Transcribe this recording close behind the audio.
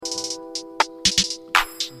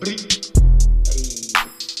Hey,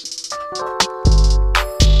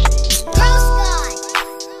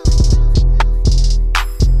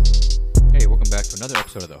 welcome back to another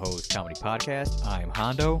episode of the Hose Comedy Podcast. I'm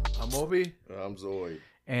Hondo. I'm Obi. I'm Zoe.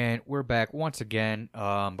 And we're back once again.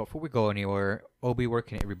 Before we go anywhere, Obi, where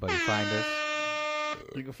can everybody find us?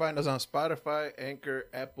 You can find us on Spotify, Anchor,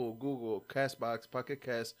 Apple, Google, Castbox, Pocket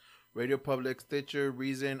Cast, Radio Public, Stitcher,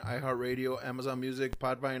 Reason, iHeartRadio, Amazon Music,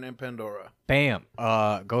 Podvine, and Pandora. Bam.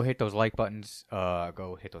 Go hit those like buttons.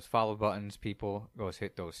 Go hit those follow buttons, people. Go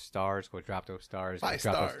hit those stars. Go drop those stars. 5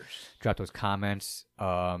 drop stars. Drop those comments.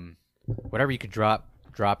 Whatever you can drop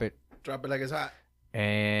it. Drop it like it's hot.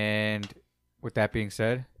 And with that being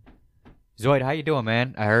said, Zoid, how you doing,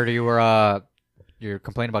 man? I heard you were you're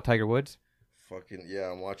complaining about Tiger Woods. Fucking yeah,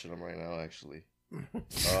 I'm watching him right now. Actually,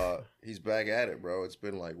 he's back at it, bro. It's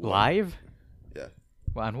been like Live? Yeah.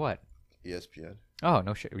 Well, on what? ESPN. Oh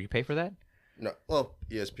no shit! You pay for that? No, well,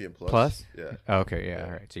 ESPN Plus. Plus? Yeah. Oh, okay, yeah,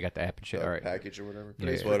 all right. So you got the app and shit. All right. Package or whatever.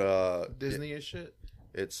 Yeah. But Disney and shit.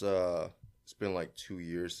 it's been like 2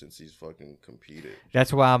 years since he's fucking competed.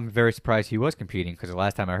 That's why I'm very surprised he was competing, because the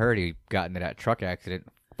last time I heard he got into that truck accident,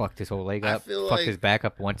 fucked his whole leg I up, feel fucked like- his back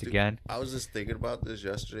up once again. I was just thinking about this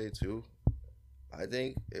yesterday too. I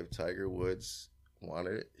think if Tiger Woods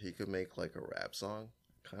wanted it, he could make like a rap song,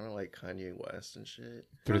 kind of like Kanye West and shit.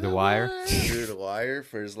 Through the wire. Through the wire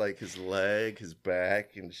for his like his leg, his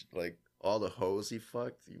back, and like all the hoes he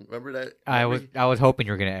fucked. You remember that? I was hoping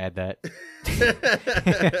you were gonna add that.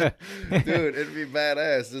 Dude, it'd be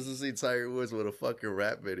badass just to see Tiger Woods with a fucking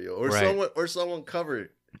rap video, or Right. someone cover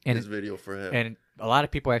And- his video for him. And a lot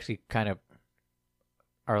of people actually kind of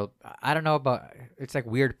are. I don't know about. It's like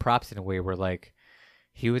weird props in a way where like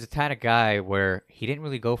he was the kind of guy where he didn't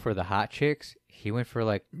really go for the hot chicks. He went for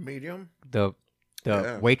like Medium. the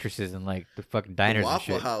Yeah. waitresses and like the fucking diners and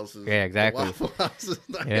Waffle shit. houses. Yeah, exactly. The Waffle houses.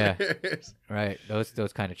 Yeah. Right,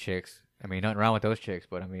 those kind of chicks. I mean, nothing wrong with those chicks,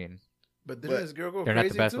 but I mean, But didn't But this girl go they're crazy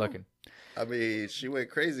not the best too? looking. I mean, she went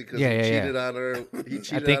crazy because Yeah, he yeah, cheated on her. He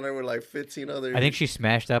cheated think- on her with like 15 other. I think she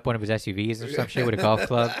smashed up one of his SUVs or some shit with a golf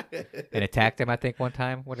club and attacked him. I think one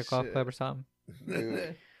time with a golf Shit. club or something.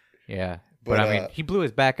 Dude. Yeah, But, but I mean, he blew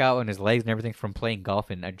his back out and his legs and everything from playing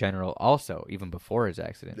golf in general. Also, even before his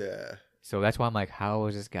accident. Yeah. So that's why I'm like, how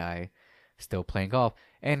is this guy still playing golf?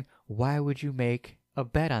 And why would you make a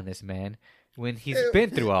bet on this man when he's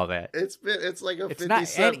been through all that? It's like a It's 50 not-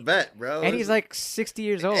 cent and- bet, bro. And he's like 60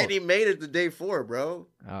 years old. And he made it the day 4, bro.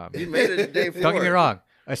 Oh, He man. made it the day 4. Don't get me wrong.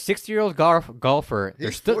 A 60-year-old golfer, they're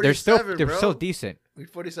He's still 47, they're bro. still decent. He's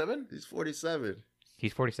 47. He's 47.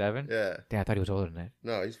 He's 47. Yeah. Damn, I thought he was older than that.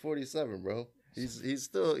 No, he's 47, bro. He's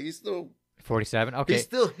still 47. Okay. he's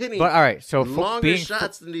still hitting But all right, so longer being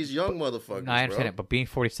shots than these young motherfuckers. No, I understand bro. it, but being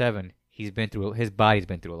 47, his body's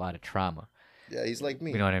been through a lot of trauma. Yeah, he's like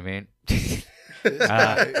me. You know what I mean? This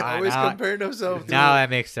guy always now- comparing himself to, Now that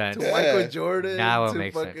makes sense. to Yeah. Michael Jordan. Now it to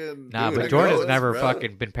makes sense. fucking, Nah, Dude, but the Jordan's goats, never bro.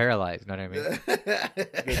 fucking been paralyzed. You know what I mean?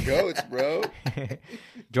 The goats, bro.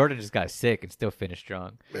 Jordan just got sick and still finished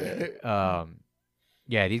strong.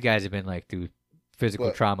 Yeah, these guys have been like through physical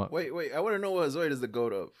But- trauma. Wait. I want to know what Zoid is the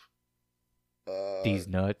goat of. These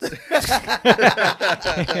nuts.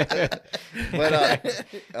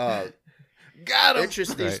 But Got him.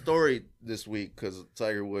 interesting Right. story this week because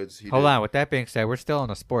Tiger Woods. Hold on. With that being said, we're still on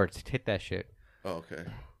the sports. Hit that shit. Oh, okay.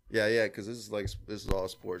 Yeah, because this is all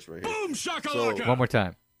sports right here. Boom shakalaka! One more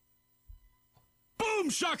time. Boom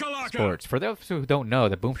shakalaka! Sports. For those who don't know,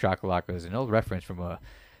 the Boom Shakalaka is an old reference from an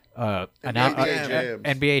NBA Jams.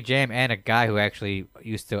 NBA Jam and a guy who actually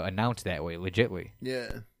used to announce that way, legitly. Yeah.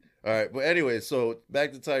 All right, but anyway, so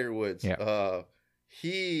back to Tiger Woods. Yeah.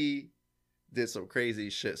 He did some crazy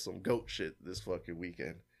shit, some goat shit this fucking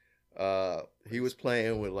weekend. He was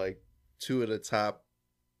playing with like 2 of the top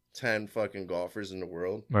 10 fucking golfers in the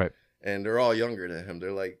world. Right. And they're all younger than him.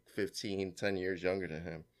 They're like 15, 10 years younger than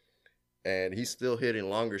him. And he's still hitting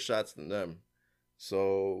longer shots than them.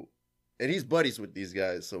 So, and he's buddies with these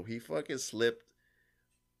guys. So he fucking slipped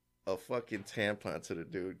a fucking tampon to the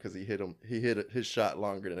dude because he hit his shot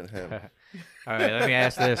longer than him. All right, let me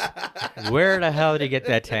ask this. Where the hell did he get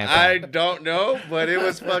that tampon? I don't know, but it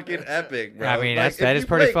was fucking epic, bro. I mean, Like, that if is you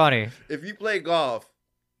pretty play- funny. If you play golf,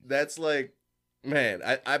 that's like, man,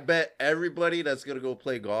 I bet everybody that's going to go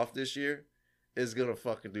play golf this year is going to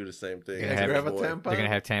fucking do the same thing. Gonna as have- your grab a boy. tampon? They're going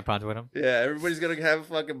to have tampons with him? Yeah, everybody's going to have a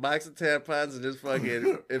fucking box of tampons and just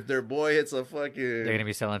fucking, if their boy hits a They're fucking, going to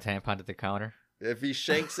be selling tampons at the counter? if he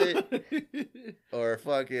shanks it or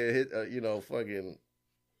fucking hit, fucking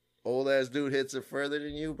old ass dude hits it further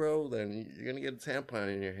than you, bro, then you're going to get a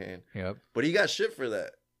tampon in your hand. Yep. But he got shit for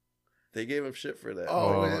that. They gave him shit for that.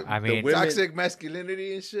 Oh, Oh, I mean, women- toxic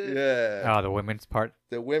masculinity and shit. Yeah. oh, the women's part.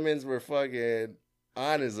 The women's were fucking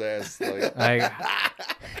on his ass. Like, Like, I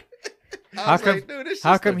how was come- like, dude, this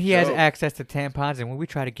how just come a he has joke. access to tampons, and when we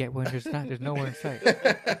try to get one, there's nowhere in sight.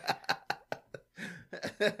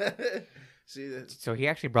 See that? So he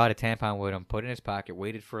actually brought a tampon with him, put it in his pocket,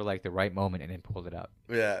 waited for like the right moment, and then pulled it out.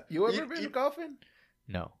 Yeah. You ever been golfing?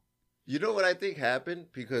 No. You know what I think happened?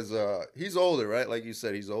 Because he's older, right? Like you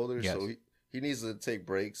said, he's older, Yes. so he needs to take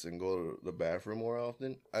breaks and go to the bathroom more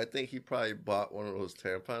often. I think he probably bought one of those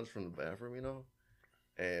tampons from the bathroom,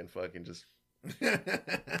 and fucking just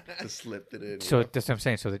slipped it in. So that's what I'm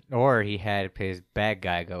saying. So or he had his bag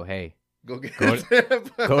guy go, hey, go get go a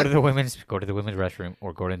tampon. go to the women's restroom,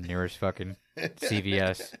 or go to the nearest fucking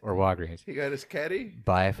CVS or Walgreens, He got his caddy.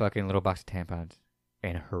 buy a fucking little box of tampons,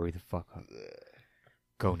 and hurry the fuck up.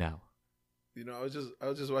 Go now. You know, I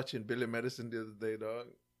was just watching Billy Madison the other day, dog.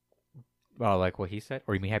 Oh, like what he said,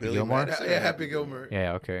 or you mean Happy Billy Gilmore? Madison? Yeah, Happy Gilmore.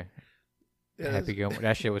 Yeah, okay. Yeah, Happy Gilmore.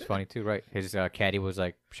 That shit was funny too, right? His caddy was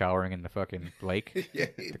like showering in the fucking lake, yeah,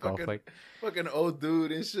 the golf lake. fucking old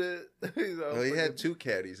dude and shit. He's all No, he had fucking- two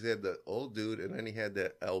caddies. He had the old dude, and then he had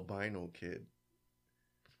that albino kid.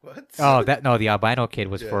 What? Oh, the albino kid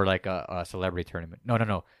was Yeah. for like a celebrity tournament.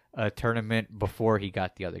 No, a tournament before he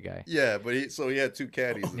got the other guy, Yeah, but he had two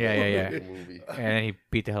caddies. In Yeah, the yeah. fucking movie. and then he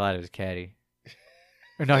beat the hell out of his caddy.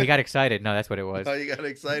 Or no, he got excited. No, that's what it was. Oh, you got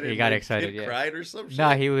excited. He got The excited, kid yeah. cried or some shit. No,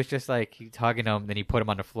 he was just like he's hugging him, then he put him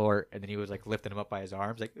on the floor, and then he was like lifting him up by his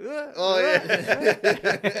arms, like. Oh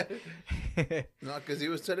yeah. No, because he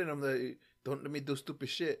was telling him that don't let me do stupid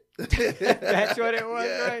shit. That's what it was,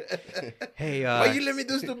 Yeah. right? Hey, Why you let me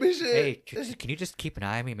do stupid shit? hey, can you just keep an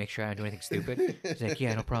eye on me, make sure I don't do anything stupid? He's like,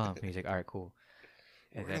 yeah, no problem. He's like, all right, cool.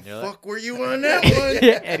 And Where then the they're like, fuck were you on that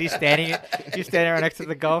one? and he's standing right next to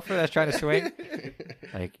the golfer that's trying to swing.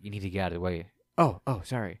 Like, you need to get out of the way. Oh,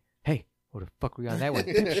 sorry. Hey, where the fuck were you on that one?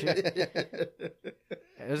 Shit.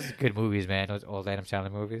 Those are good movies, man. Those old Adam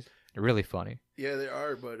Sandler movies. They're really funny. Yeah, they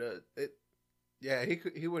are, but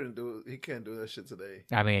he wouldn't do. He can't do that shit today.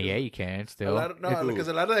 I mean, yeah, you can still. Because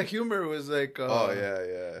a lot of that humor was like. Oh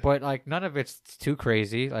yeah. But, like, none of it's too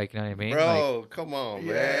crazy. Like, you know what I mean? Bro, Like, come on,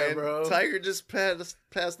 Yeah, man. bro. Tiger just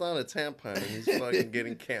passed on a tampon and he's fucking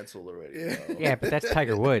getting canceled already. Yeah. bro. yeah, but that's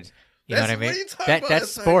Tiger Woods. You know That's- what I mean? what are you talking about? That's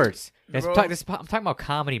That's Tiger- sports. That's Bro. I'm talking about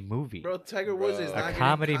comedy movie. Bro, Tiger Woods Bro. is A not getting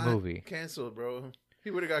comedy movie. canceled, bro.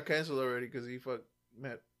 He would have got canceled already because he fucked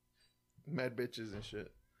mad bitches and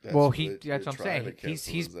shit. That's Well, what that's they're what I'm trying saying. to He's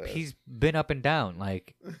cancel his ass. he's been up and down.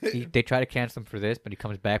 Like they try to cancel him for this, but he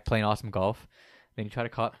comes back playing awesome golf. Then you try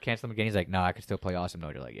to cancel him again. He's like, "No, I can still play awesome." No,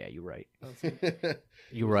 you're like, "Yeah, you're right.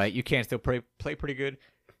 You're right. You can still play pretty good."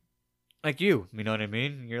 Like you know what I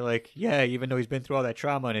mean? You're like, yeah, even though he's been through all that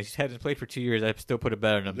trauma and he hasn't played for 2 years, I still put it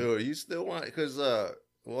better than him. Dude, you still want because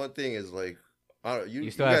one thing is like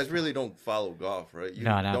you still guys have- really don't follow golf, right? You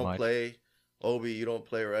No, not don't much. play. Obi, you don't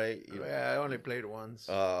play, right? Yeah, I only played once.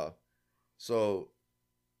 So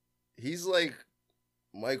he's like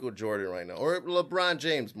Michael Jordan right now, or LeBron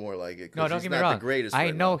James more like it. 'cause No, don't he's get me not wrong. The greatest. I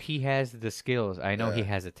right know now. he has the skills. I know he Yeah.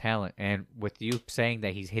 has the talent. And with you saying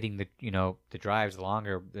that he's hitting the drives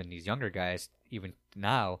longer than these younger guys, even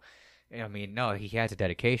now, I mean, no, he has a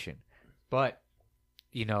dedication. But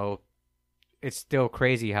it's still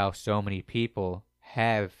crazy how so many people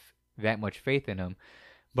have that much faith in him.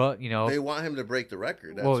 But they want him to break the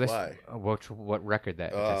record. That's well, why. what record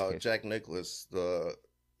that? Jack Nicklaus, yeah,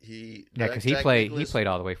 because Jack he Nicklaus- played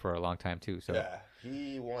all the way for a long time too. So Yeah,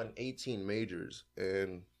 he won 18 majors,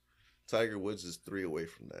 and Tiger Woods is 3 away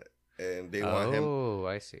from that. And they want him. Oh,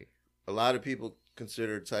 I see. A lot of people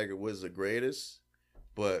consider Tiger Woods the greatest,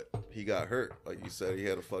 but he got hurt. Like you said, he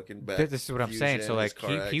had a fucking back. This is what I'm saying. So fusion, like his car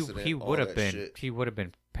accident, he all would have that been shit. he would have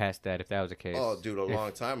been past that if that was the case. Oh, dude, a If-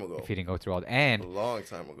 long time ago. If he didn't go through all that. A And long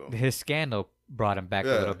time ago. his scandal brought him back a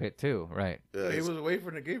Yeah. little bit too, right? Yeah, he he's- was away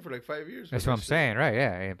from the game for like 5 years. That's for what I'm that shit. saying, right?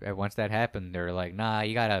 Yeah. And once that happened, they're like, nah,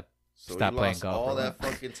 you gotta so stop he playing lost golf. all bro. that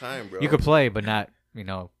fucking time, bro. You could play, but not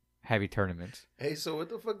heavy tournaments. Hey, so what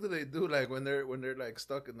the fuck do they do like when they're like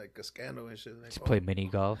stuck in like a scandal and shit? Like, Just play mini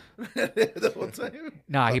golf. the whole time.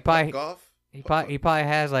 Nah, he Putt probably golf. he probably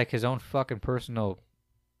has like his own fucking personal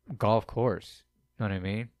golf course. You know what I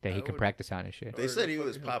mean? That he I can would- practice on and shit. They Or said the he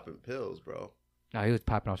was fucking- popping pills, bro. No, he was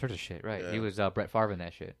popping all sorts of shit, right? Yeah. He was Brett Favre in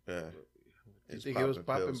that shit. Yeah. You He's think he was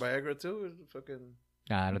popping pills. Viagra too? Fucking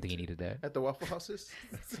Nah, I don't think he needed that. at the Waffle Houses.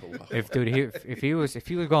 So, wow. If he was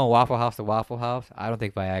going Waffle House to Waffle House, I don't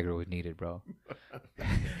think Viagra was needed, bro.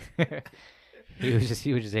 He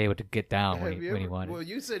was just able to get down when Have he you when he ever- wanted. Well,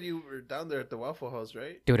 you said you were down there at the Waffle House,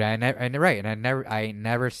 right? Dude, I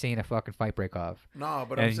never seen a fucking fight break off. No,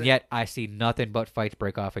 but I'm And saying yet I see nothing but fights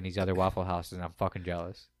break off in these other Waffle Houses, and I'm fucking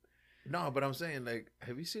jealous. no, but I'm saying like,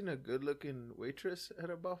 have you seen a good-looking waitress at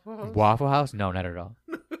a Waffle House? Waffle House? No, not at all.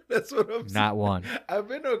 That's what I'm saying. Not one. I've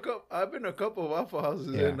been to a couple Waffle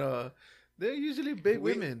Houses, Yeah. and they're usually big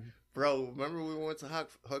women. Bro, remember we went to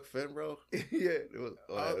Huck Finn, bro? Yeah, It was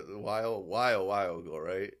a while ago,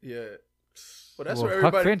 right? yeah. Well, that's Well, where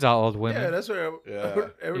Huck everybody. Finn's all old women. Yeah, that's where Yeah.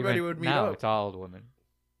 everybody Even would meet now, up. it's all old women.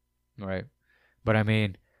 Right. But I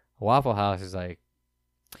mean, Waffle House is like,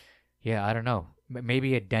 yeah, I don't know.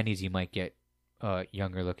 Maybe at Denny's you might get a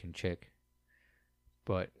younger looking chick.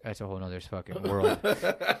 But that's a whole nother fucking world.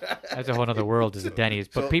 That's a whole nother world is a Denny's.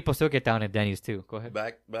 But So- people still get down at Denny's too. Go ahead.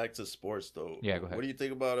 Back to sports though. Yeah, go ahead. What do you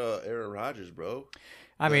think about Aaron Rodgers, bro?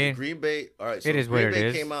 I mean, Green Bay. All right, so it is Green what it Bay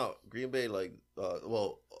is. came out. Green Bay, like,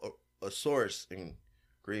 a source in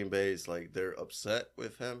Green Bay is like they're upset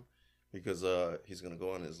with him because he's gonna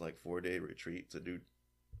go on his like 4-day retreat to do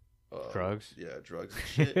drugs. Yeah, drugs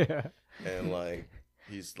and shit. And like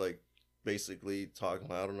he's like basically talking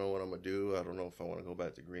about, I don't know what I'm gonna do. I don't know if I want to go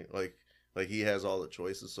back to Green. Like he has all the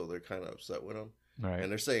choices, so they're kind of upset with him. Right.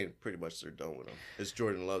 And they're saying pretty much they're done with him. It's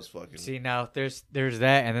Jordan Love's fucking. See, now there's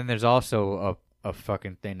that, and then there's also a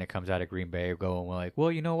fucking thing that comes out of Green Bay going like,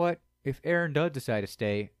 well, you know what? If Aaron does decide to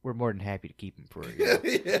stay, we're more than happy to keep him for a year.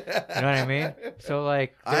 yeah. You know what I mean? So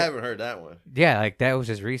like, I haven't heard that one. yeah, like that was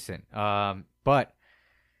just recent. But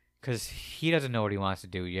because he doesn't know what he wants to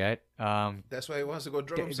do yet. That's why he wants to go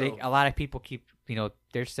drug himself. A lot of people keep,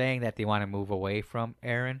 they're saying that they want to move away from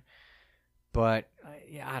Aaron. But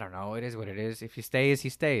yeah, I don't know. It is what it is. If he stays, he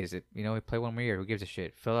stays. He play one more year. Who gives a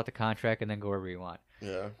shit? Fill out the contract and then go wherever you want.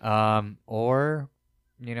 Yeah. Or,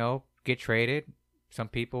 get traded. Some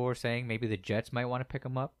people were saying maybe the Jets might want to pick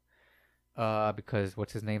him up. Because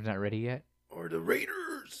what's his name's not ready yet. Or the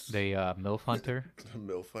Raiders. The MILF Hunter.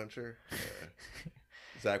 Milf Hunter.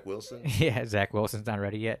 Zach Wilson. Yeah, Zach Wilson's not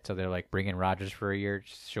ready yet. So they're like bringing Rodgers for a year,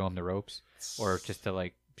 just to show him the ropes, or just to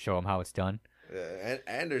like show him how it's done. Yeah,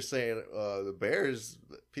 and they're saying the Bears.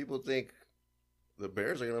 People think the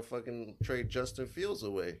Bears are gonna fucking trade Justin Fields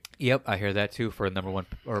away. Yep, I hear that too for a number one,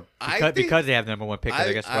 or I think- because they have the number one pick. 'Cause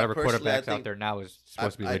I guess I whatever personally, quarterback's I out think- there now is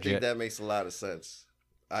supposed to be I legit. think that makes a lot of sense.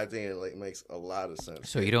 I think it makes a lot of sense.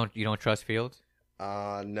 So you don't trust Fields?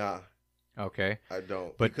 Nah, Okay, I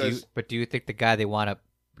don't. but because do you think the guy they want to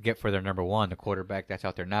get for their number one, the quarterback that's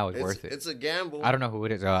out there now, is worth it? It's a gamble. I don't know who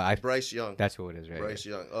it is. Bryce Young. That's who it is, right? Bryce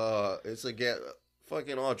Young. It's a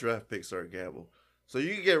fucking all draft picks are a gamble. So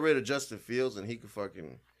you can get rid of Justin Fields and he could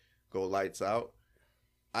fucking go lights out.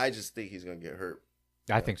 I just think he's gonna get hurt.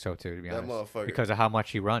 I think so too, to be That honest, motherfucker. because of how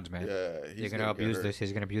much he runs, man. Yeah, He's gonna abuse this.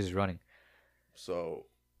 He's gonna abuse his running. So,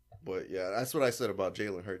 but yeah, that's what I said about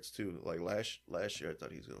Jalen Hurts too. Like last year, I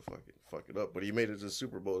thought he was gonna fuck it up, but he made it to the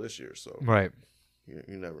Super Bowl this year. So Right. you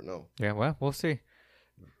never know. Yeah. Well, we'll see.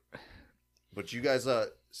 But you guys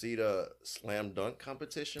see the slam dunk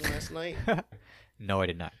competition last night? No, I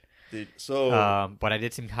did not. But I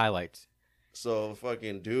did some highlights. So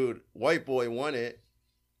fucking dude, white boy won it.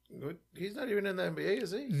 He's not even in the NBA,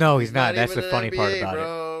 is he? No, he's not. That's even the in funny part NBA, about it.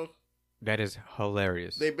 bro. That is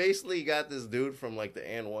hilarious. They basically got this dude from like the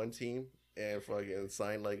N1 team and fucking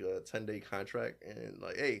signed like a 10-day contract and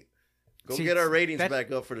like, hey, go See, get our ratings that's-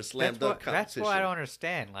 back up for the slam dunk That's competition. what I don't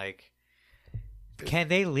understand. Like, can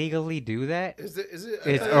they legally do that? Is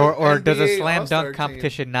it? Or does a NBA slam All-Star dunk team.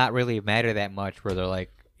 competition not really matter that much? Where they're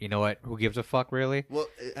like, you know what? Who gives a fuck, really? Well,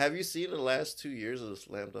 have you seen the last 2 years of the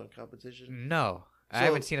slam dunk competition? No, I So-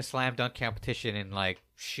 haven't seen a slam dunk competition in like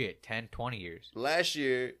 10, 20 years. Last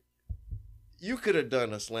year, you could have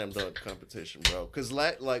done a slam dunk competition, bro. Because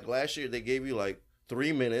like last year, they gave you like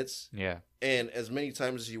 3 minutes Yeah, and as many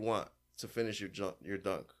times as you want to finish your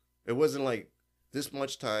dunk. It wasn't like this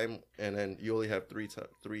much time and then you only have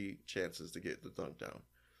three chances to get the dunk down.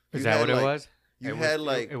 is You that had, what like- it was? You It had was,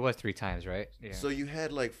 like it was 3 times, right? Yeah. so you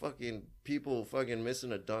had like fucking people fucking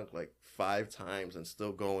missing a dunk like 5 times and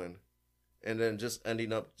still going, and then just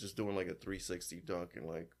ending up just doing like a 360 dunk and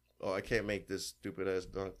like, oh, I can't make this stupid ass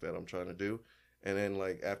dunk that I'm trying to do, and then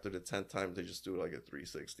like after the 10th time they just do like a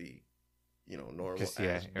 360, normal Just,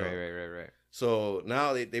 ass dunk. right. So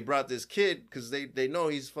now they brought this kid because they know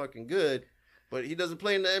he's fucking good, but he doesn't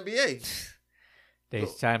play in the NBA. They So-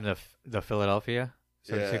 signed the Philadelphia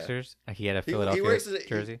 76ers. He had a Philadelphia works in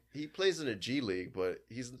jersey. He plays in a G League, but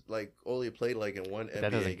he's like only played like in one NBA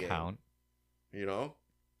That doesn't game. count.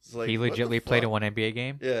 It's like, He what the legitly played in fuck? one NBA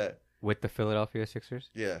game Yeah, with the Philadelphia Sixers.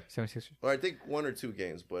 yeah. 76ers. Or I think 1 or 2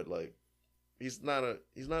 games, but like, he's not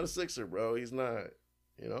a Sixer, bro. He's not.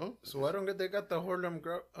 You know. So I don't get. They got the Harlem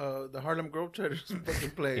Globetrotters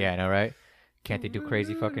fucking playing. Yeah, I know, right? Can't they do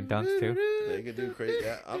crazy fucking dunks too? They could do crazy.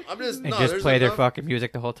 Yeah, I'm just And no, just there's play their enough- fucking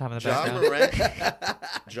music the whole time in the John background.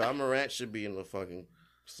 John Morant should be in the fucking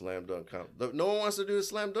slam dunk comp. No one wants to do a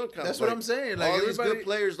slam dunk competition. That's what I'm saying. Like all these everybody, good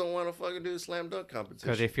players don't want to fucking do a slam dunk Because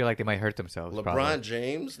competition. they feel like they might hurt themselves. LeBron probably.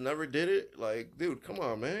 James never did it. Like, dude, come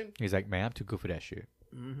on, man. He's like, man, I'm too good for that shit.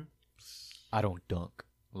 Mhm. I don't dunk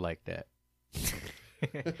like that.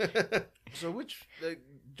 So which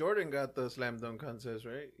Jordan got the slam dunk contest,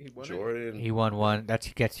 right? He won Jordan. He won one.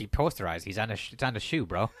 He posterized. He's on it's on the shoe,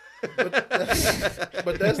 bro. it.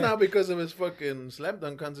 But that's not because of his fucking slam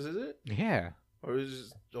dunk contest, is it? Yeah, Or is it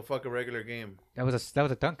just a fucking regular game? that was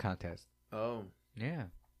a dunk contest. Oh, Yeah.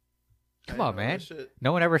 I Come on, didn't know man. that shit.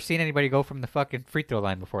 No one ever seen anybody go from the fucking free throw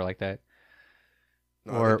line before like that.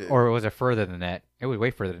 No, they did. Or was it further than that? It was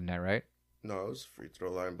way further than that, right? No, it was free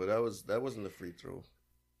throw line, but that wasn't the free throw.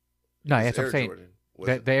 No, It was that's what I'm Air saying. Jordan. Was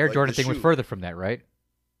The, it? the Air Like Jordan the thing was shoe. further from that, right?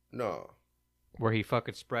 No, Where he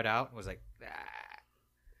fucking spread out and was like, ah.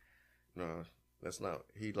 no, that's not.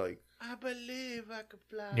 He like. I believe I could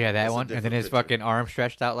fly. Yeah, that That's a one. And then different his picture. fucking arm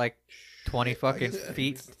stretched out like 20 fucking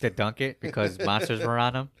feet to dunk it because monsters were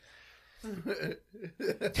on him.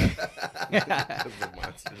 That's a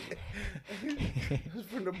monster. That's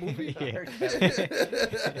from the movie. Yeah.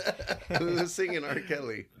 Who was singing R.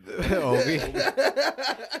 Kelly? Obi.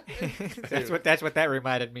 that's what that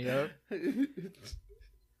reminded me of. You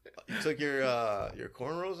took your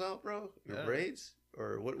cornrows out, bro? Your Yeah. braids?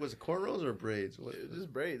 Or what was it, cornrows or braids? What?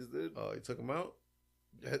 Just braids, dude. Oh, you took them out?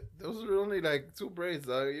 Those are only like 2 braids,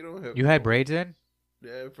 dog. You don't have. You had braids in?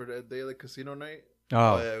 Yeah, for that day of the casino night.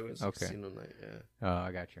 Oh, yeah, it was okay. casino night, yeah. Oh,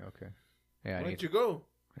 I got you. Okay. Yeah, Why didn't you go?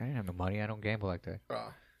 I didn't have no money. I don't gamble like that.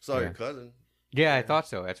 Ah, Saw Yeah. your cousin. Yeah, I thought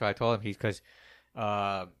so. That's why I told him. Because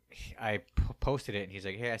I posted it, and he's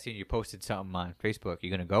like, "Hey, I seen you posted something on Facebook. You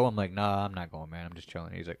gonna go?" I'm like, "No, I'm not going, man. I'm just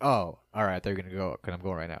chilling." He's like, "Oh, all right. They're gonna go because I'm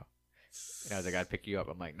going right now." And I was like, "I'd pick you up."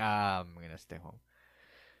 I'm like, "Nah, I'm gonna stay home."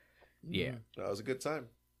 Yeah. That was a good time.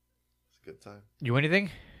 It was a good time. You win anything?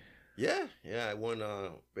 Yeah, I won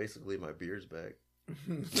basically my beers back.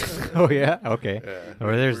 Oh yeah. Okay. Yeah.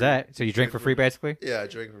 Or there's that. So you drink for free, basically. Yeah, I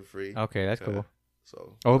drank for free. Okay, that's Yeah. cool.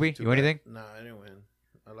 So Obi, too you win bad. anything? Nah, I didn't win.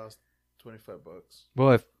 I lost $25.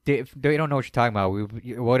 Well, if they don't know what you're talking about,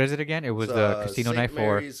 what is it again? It was It's, the casino St. night for.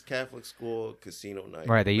 Mary's Catholic School casino night.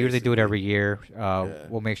 Right, they usually do it basically. every year. Yeah.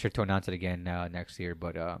 We'll make sure to announce it again next year.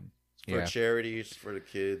 But For yeah, charities for the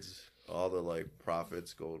kids. All the like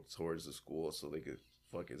profits go towards the school so they could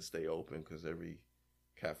fucking stay open because every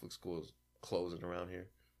Catholic school is closing around here.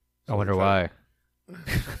 I So wonder they why.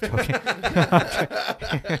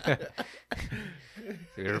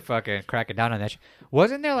 Yeah, They're fucking cracking down on that.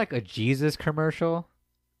 Wasn't there like a Jesus commercial?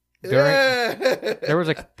 There was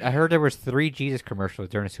like I heard there was 3 Jesus commercials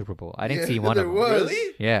during the Super Bowl. I didn't see one of them. Was.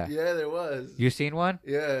 Really? Yeah. Yeah, there was. You seen one?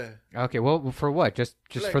 Yeah. Okay. Well, for what? Just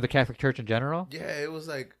Like- for the Catholic Church in general? Yeah, it was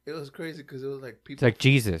crazy because it was like people. It's like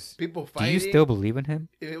Jesus. people Do fighting. you still believe in him?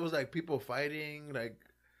 It was like people fighting,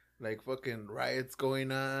 like fucking riots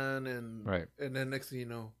going on, and Right. And then next thing you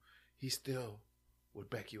know, he still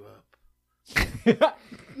would back you up.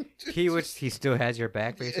 He still has your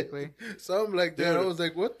back, basically. Something like that. I Dude. was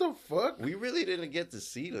like, what the fuck? We really didn't get to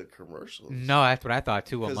see the commercials. No, that's what I thought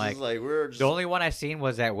too. I'm Because like, it's like we're just the only one I seen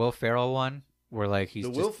was that Will Ferrell one, where like he's the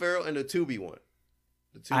just. Will Ferrell and the Tubi one.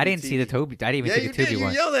 The Tubi I didn't see the TV. Toby. I didn't even Yeah, see you the did. Tubi You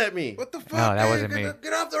one. yelled at me. What the fuck? No, that Hey, wasn't get me.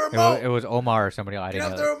 Get off the It remote. was, it was Omar or somebody. I Get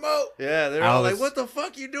didn't off know. the remote. Yeah, they're I all was- like, "What the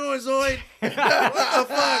fuck you doing, Zoid? What the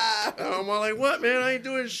fuck?" And I'm all like, "What, man? I ain't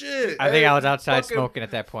doing shit." I think I was outside Fucking- smoking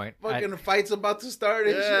at that point. Fucking fight's about to start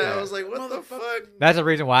and shit. Yeah, I was like, "What the fuck?" That's the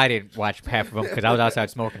reason why I didn't watch half of them because I was outside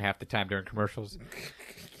smoking half the time during commercials.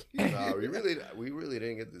 Nah, we really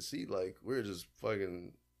didn't get to see, like, we were just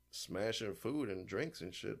fucking smashing food and drinks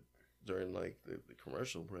and shit during like the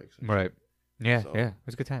commercial breaks. and Right. Yeah, So- yeah. It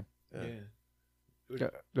was a good time. shit. Yeah.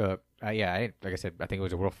 Yeah, I didn't, like I said, I think it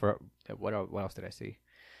was a World for. What else did I see?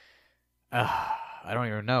 I don't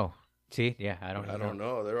even know. See? Yeah, I don't I even don't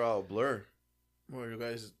know. They're all blur. Well, you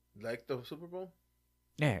guys like the Super Bowl?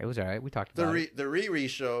 Yeah, it was all right. We talked The about it. the Riri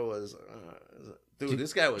show was, dude.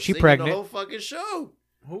 This guy was she singing pregnant? the whole fucking show.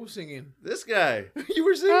 Who was singing? This guy, You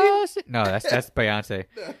were singing? No, that's Beyonce.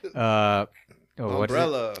 What is it?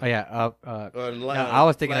 Umbrella. Oh yeah. I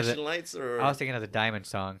was thinking of flashing lights or I was thinking of the Diamond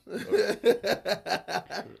song.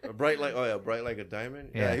 a bright like bright like a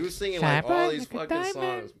diamond. Yeah, Yeah. he was singing Shine like all bright these like a fucking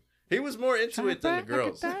diamond. songs. He was more into Shine it than the bright like a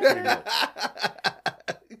girls. diamond.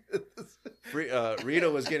 pretty much. Rita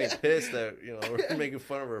was getting pissed that we're making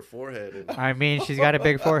fun of her forehead. And I mean, she's got a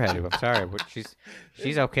big forehead. I'm sorry, but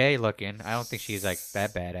she's okay looking. I don't think she's like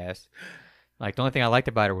that badass. Like the only thing I liked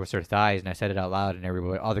about her was her thighs, and I said it out loud, and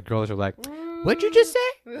everybody, all the girls were like, "What'd you just say?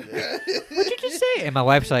 What'd you just say?" And my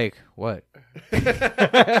wife's like, "What?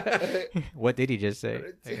 What did he just say?"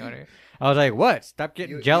 You know what I mean? I was like, "What? Stop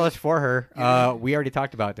getting jealous for her. We already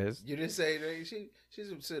talked about this, You didn't say that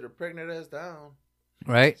she's sit her pregnant ass down.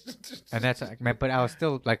 right?" And that's, but I was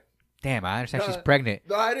still like, "Damn, I understand she's pregnant,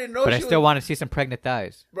 No, I didn't know. but I she still was, want to see some pregnant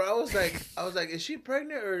thighs." Bro, I was like, is she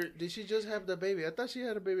pregnant or did she just have the baby? I thought she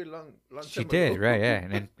had a baby long She time did, ago. right?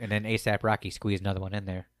 Yeah, and then ASAP Rocky squeezed another one in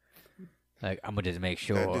there. Like, I'm gonna just make that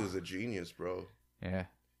sure. dude's a genius, bro. Yeah,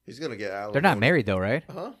 He's gonna get alimony. they're not married though, right?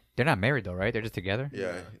 Huh? They're not married though, right? They're just together.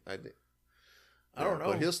 Yeah, I don't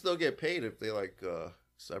know. But he'll still get paid if they like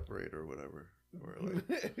separate or whatever. Or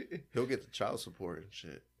like he'll get the child support and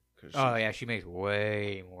shit. 'Cause Oh yeah, she makes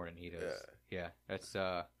way more than he does. Yeah. Yeah, that's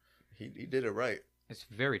he did it right. it's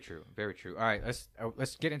very true, very true. All right,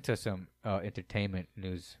 let's get into some entertainment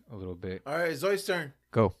news a little bit. All right, Zoe's turn.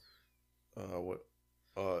 Go, What?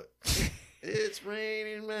 It's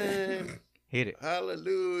raining, man. hit it.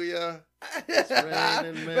 Hallelujah. Man,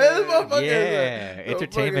 man. this motherfucker Yeah, is a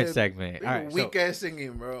entertainment motherfucker- segment. All right, weak ass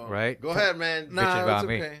singing, bro. right. Go ahead, man. Nah, Bitch about it's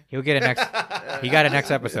me. okay. He'll get a next. He got a next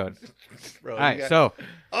episode. Bro, All you right, got- so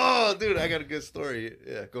Oh, dude, I got a good story.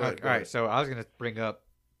 Yeah, go ahead. all right, so I was gonna bring up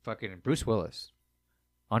fucking Bruce Willis.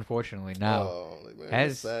 Unfortunately, now. Oh, man,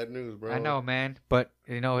 Has- that's sad news, bro. I know, man, but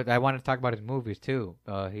I want to talk about his movies too.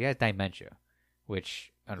 He has dementia,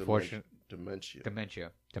 which unfortunately, Dementia.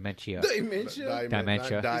 dementia. Dementia.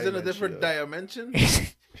 Dementia. He's in a different dimension. He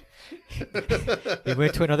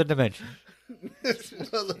went to another dimension. This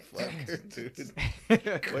motherfucker,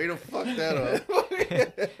 dude. Way to fuck that up.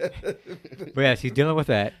 But yes, he's dealing with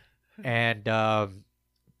that, and but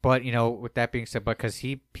with that being said, because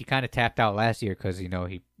he kind of tapped out last year because he Yeah,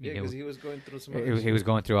 because he was going through some. he was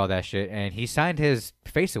going through all that shit, and he signed his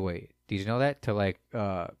face away. Did you know that to like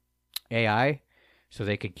AI, so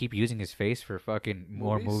they could keep using his face for fucking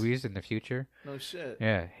more Movies? movies in the future? No shit.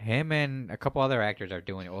 Yeah, him and a couple other actors are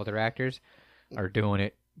doing it. Older actors are doing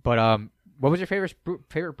it. But what was your favorite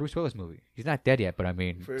Bruce Willis movie? He's not dead yet, but I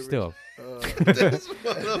mean, Favorite- still, This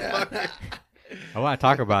motherfucker. I want to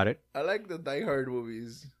talk about it. I like the Die Hard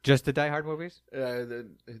movies. Just the Die Hard movies?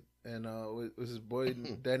 And was his boy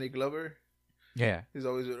Danny Glover? Yeah. He's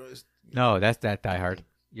always No, that's that Die Hard.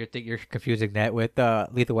 You're confusing that with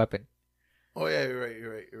Lethal Weapon. Oh yeah,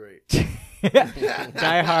 you're right.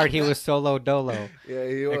 Die Hard, he was solo dolo, Yeah,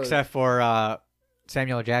 he was. except for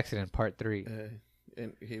Samuel L. Jackson in Part 3.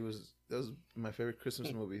 And that was my favorite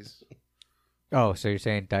Christmas movies. Oh, so you're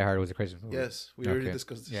saying Die Hard was a Christmas movie? Yes, we already Okay.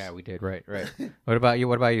 discussed this. Yeah, we did. Right. What about you?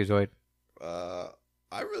 What about you, Zoid?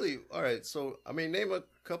 All right. So, I mean, name a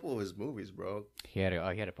couple of his movies, bro. He had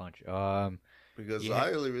a bunch. Because Yeah. I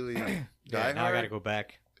really Die Yeah, now I Hard. gotta go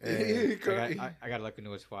back. And, I gotta look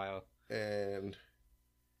into his file. and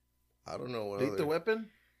I don't know what Lethal other. Weapon?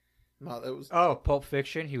 No, that was. Oh, Pulp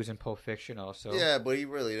Fiction. He was in Pulp Fiction also. Yeah, but he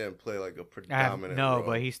really didn't play like a predominant no, role.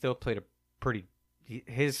 but he still played a pretty.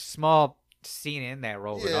 His small scene in that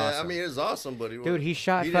role was Yeah, awesome. I mean, it was awesome, but Dude, he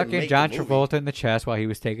shot he didn't fucking make John the movie. Travolta in the chest while he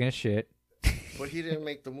was taking a shit. But he didn't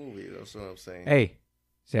make the movie. That's what I'm saying. Hey,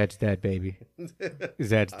 Zed's dead, baby.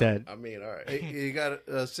 Zed's dead. I mean, all right. He got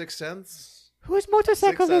Sixth Sense, Whose Sixth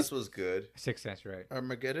motorcycle Sense is? was good. Sixth Sense, right?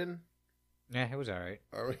 Armageddon. Yeah, it was all right.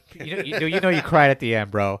 Armageddon. You know you cried at the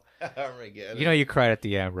end, bro. Armageddon. You know you cried at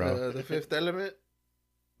the end, bro. The Fifth Element.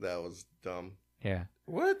 That was dumb. Yeah.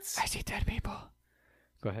 What? I see dead people.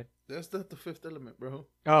 Go ahead. That's not the Fifth Element, bro.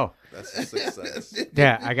 Oh, That's the Sixth Sense.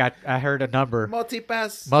 yeah. I heard a number.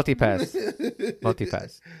 Multipass.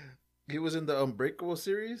 Multipass. He was in the Unbreakable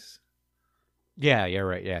series. Yeah, you're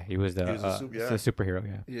right. Yeah, he was the He was a the superhero.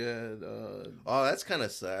 Yeah. Yeah. Oh, that's kind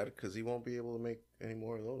of sad because he won't be able to make any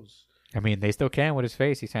more of those. I mean, they still can with his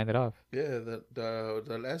face. He signed it off. Yeah.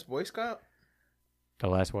 The last Boy Scout. The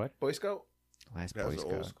last what? Boy Scout. Last That Boy was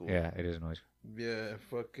Scout. old school. Yeah, it is noise. Yeah.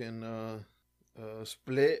 Fucking.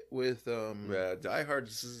 Split with Yeah, Die Hard.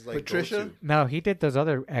 This is like Patricia? go-to. No, he did those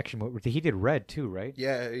other action movies. He did Red too, right?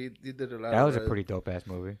 Yeah, he did a lot. That was of a pretty dope ass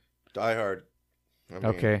movie. Die Hard. I mean,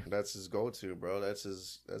 Okay. That's his go-to, bro. That's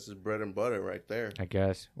his bread and butter right there. I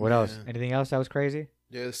guess. What Yeah. else? Anything else that was crazy?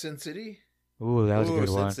 Yeah, Sin City. Ooh, that was a good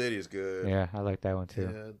Sin one. City is good. Yeah, I like that one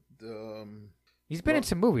too. Yeah. He's been in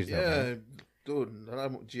some movies though. Yeah, Man.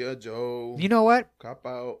 dude. G.I. Joe. You know what? Cop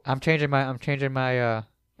Out. I'm changing my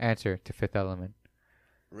answer to Fifth Element.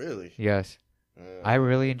 Really? Yes, I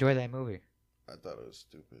really enjoyed that movie. I thought it was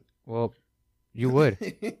stupid. Well, You would.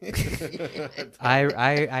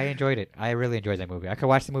 I enjoyed it. I really enjoyed that movie. I could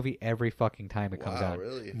watch the movie every fucking time it comes Wow, out.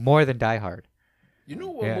 really? More than Die Hard. You know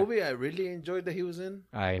what Yeah. movie I really enjoyed that he was in?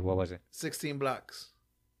 What was it? 16 Blocks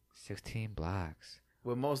 16 Blocks.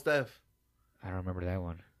 with Mos Def. I don't remember that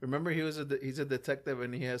one. Remember, he's a detective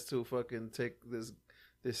and he has to fucking take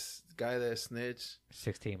this guy that snitched.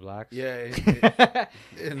 16 Blocks. Yeah,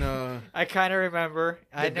 and I kind of remember.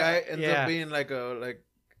 the guy ends up being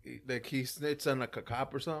like he snitched on like a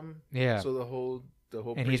cop or something. Yeah. So the whole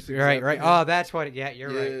And he's precinct's right. after him. Oh, that's what. Yeah, you're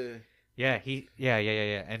right. Yeah. Yeah.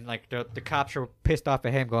 Yeah. And like the cops are pissed off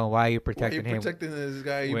at him, going, "Why are you Why are you protecting him?" protecting this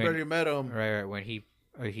guy? You when- barely met him. Right. When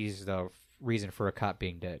he's the reason for a cop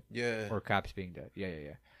being dead Yeah. or cops being dead.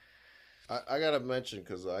 Yeah. I gotta mention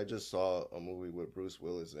because I just saw a movie with Bruce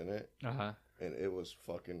Willis in it, Uh-huh. and it was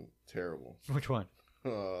fucking terrible. Which one?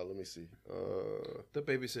 Let me see. The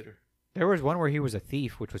babysitter. There was one where he was a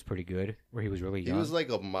thief, which was pretty good, where he was really He young. was like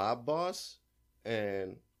a mob boss,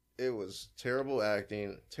 and it was terrible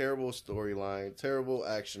acting, terrible storyline, terrible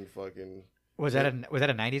action. Fucking was that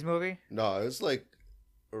a 90s movie? no, it's like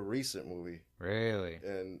a recent movie, Really?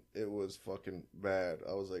 and it was fucking bad.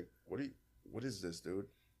 I was like, what is this, dude?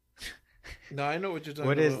 No, I know what you're talking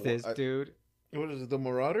What about. is this, dude? What is it? The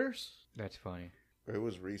Marauders? That's funny. It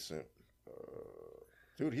was recent.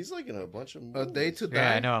 Dude, he's like in a bunch of A movies. Day to Die.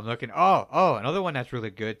 Yeah, I know. I'm looking. Oh, another one that's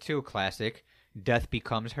really good too. Classic. Death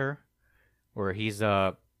Becomes Her, where he's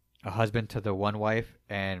a husband to the one wife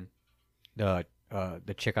and the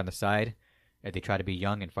chick on the side, and they try to be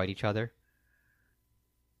young and fight each other.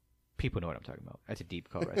 People know what I'm talking about. That's a deep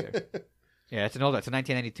cut right there. Yeah, it's a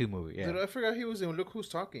 1992 movie. Yeah. Dude, I forgot he was in Look Who's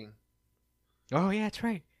Talking. Oh yeah, that's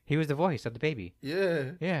right. He was the voice of the baby.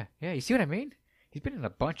 Yeah. Yeah. You see what I mean? He's been in a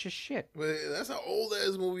bunch of shit. But that's an old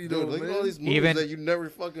ass movie, Dude, though, look man. at all these movies Even- that you never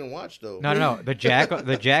fucking watched, though. No. The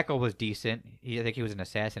jackal was decent. I think he was an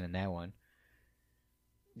assassin in that one.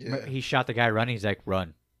 Yeah. He shot the guy running. He's like,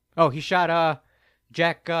 run. Oh, he shot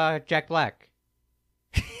Jack Black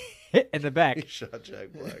in the back. He shot Jack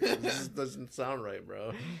Black. This doesn't sound right,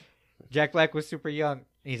 bro. Jack Black was super young.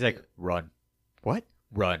 He's like, run. What?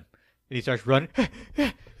 Run. And he starts running.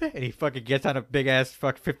 And he fucking gets on a big ass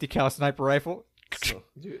 50 cal sniper rifle. So,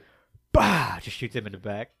 Dude. Bah! Just shoots him in the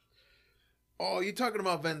back. Oh, you talking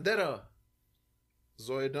about Vendetta?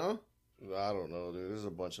 Zoidan? I don't know, dude. There's a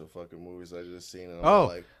bunch of fucking movies I just seen. And I'm Oh,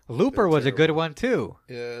 like, Looper they're was a good terrible. one too.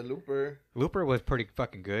 Yeah, Looper. Looper was pretty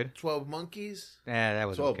fucking good. 12 Monkeys. Yeah, that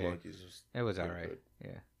was 12 okay. Monkeys. Was That was pretty alright. good.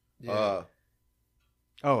 Yeah. Yeah.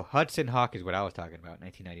 Oh, Hudson Hawk is what I was talking about.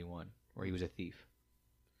 1991, where he was a thief.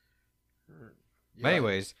 Yeah. But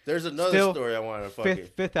anyways, There's another Still, story I want to fucking.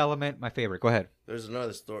 Fifth Element, my favorite. Go ahead. There's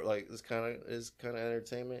another story. Like, this kind of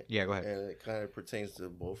entertainment. Yeah, go ahead. And it kind of pertains to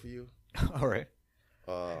both of you. All right.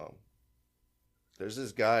 There's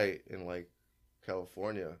this guy in, like,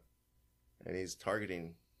 California, and he's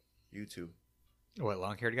targeting YouTube. What,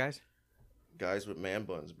 long-haired guys? Guys with man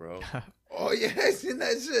buns, bro. Oh, yeah, I seen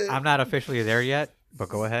that shit. I'm not officially there yet, but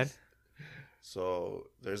go ahead. So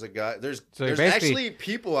there's a guy. There's So there's basically- actually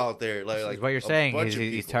people out there like what you're a saying bunch is of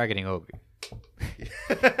he's people. targeting Obi.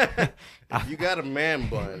 If you got a man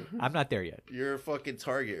bun, I'm not there yet. you're a fucking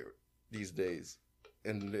target these days,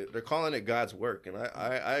 and they're calling it God's work, and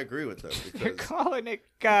I agree with them You're because calling it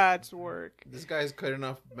God's work. This guy's cutting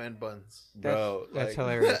off man buns. bro, That's like,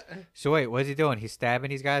 hilarious. So wait, what is he doing? He's stabbing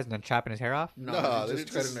these guys and then chopping his hair off? No, No, he's they're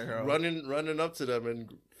just cutting their hair off. running up to them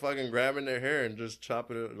and fucking grabbing their hair and just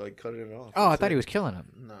chopping it, like cutting it off. Oh, I That's thought it. he was killing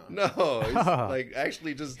him. No. No, he's Oh. like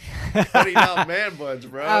actually just cutting out man buns,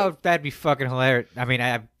 bro. Oh, that'd be fucking hilarious. I mean,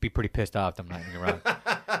 I'd be pretty pissed off. I'm not even wrong.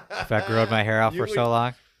 If I growed my hair out You for so would-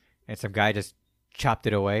 long, and some guy just chopped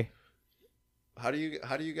it away. How do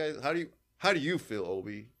you feel,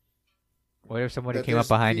 Obi? What if somebody That came up there's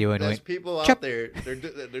behind you and there's went, people Chop. out there.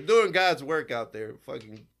 They're doing God's work out there,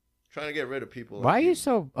 fucking trying to get rid of people. "Why are like you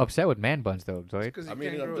so upset with man buns, though, Zoid?" Because I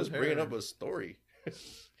mean, I'm just bringing up a story.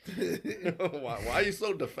 why are you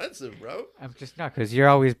so defensive, bro? I'm just not, because you're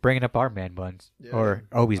always bringing up our man buns Yeah. or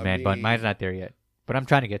Obi's I man bun. mean- Mine's not there yet, but I'm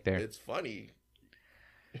trying to get there. It's funny.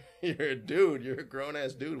 You're a dude. You're a grown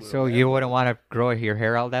ass dude. With So a man you bun. wouldn't want to grow your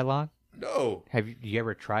hair out that long? No, Have you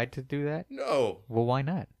ever tried to do that? no, Well, why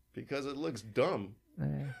not? because it looks dumb.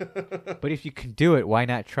 Eh. But if you can do it, why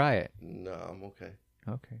not try it? No, I'm okay.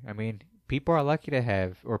 Okay. I mean, people are lucky to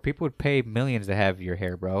have, or people would pay millions to have your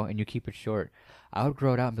hair, bro, and you keep it short. I would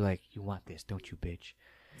grow it out and be like, "You want this, don't you, bitch?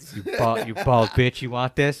 You bald bitch, you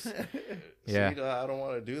want this?" Yeah. See, I don't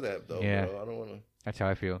want to do that though. Yeah. Bro. I don't want to. That's how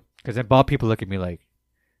I feel. Because then bald people look at me like,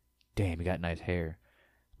 "Damn, you got nice hair."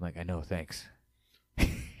 I'm like, "I know, thanks."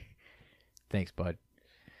 Thanks, bud.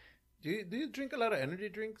 Do you drink a lot of energy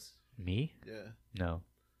drinks? Me? Yeah. No.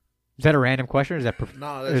 Is that a random question? Or is that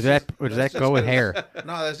No, or does that go with hair?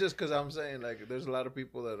 No, that's just because I'm saying like there's a lot of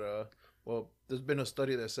people that well, there's been a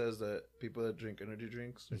study that says that people that drink energy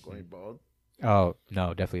drinks are going bald. Oh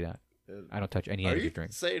no, definitely not. Yeah. I don't touch any Are energy you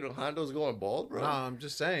drinks. saying Hondo's going bald, bro? No, I'm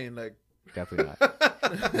just saying like Definitely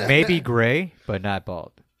not. Maybe gray, but not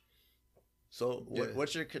bald. So Yeah.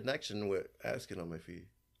 what's your connection with asking him if he?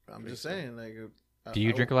 I'm just saying like. Do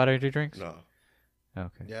you drink a lot of energy drinks? No.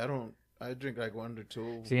 Okay. Yeah, I don't. I drink like 1 or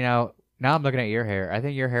 2. See now I'm looking at your hair. I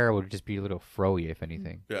think your hair would just be a little froey, if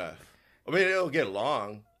anything. Yeah. I mean, it'll get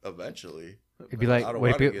long eventually. It'd be like I don't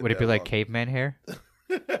would wanna it get be that like long. caveman hair?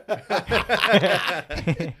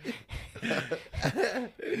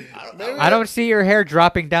 I don't see your hair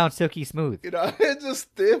dropping down silky smooth. You know, it's just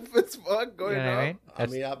stiff as fuck going You know what I up. mean? I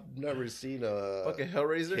mean, I've never seen a Fucking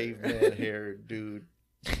Hellraiser. caveman hair dude.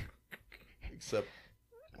 Except,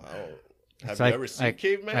 wow. Have It's you like- ever seen like-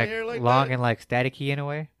 caveman like hair like long that? and like staticky in a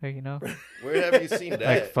way, like, you know, Where have you seen that?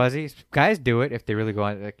 like fuzzy. Guys do it if they really go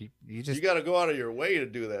on. Like you just You got to go out of your way to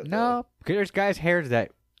do that. no. 'Cause there's guys' hairs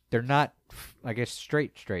that they're not, I guess,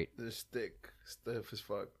 straight. They're stiff as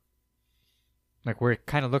fuck. Like where it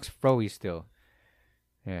kind of looks froey still.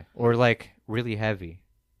 Yeah, or like really heavy.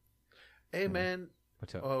 Hey man,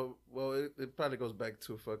 What's up? oh well, it probably goes back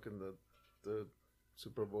to fucking the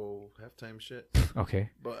Super Bowl halftime shit. Okay.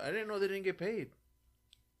 But I didn't know they didn't get paid.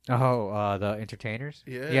 Oh, the entertainers.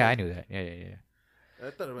 Yeah. Yeah, I knew that. Yeah. I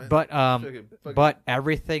thought it was But fucking- but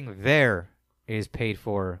everything there is paid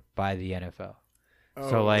for by the NFL. oh,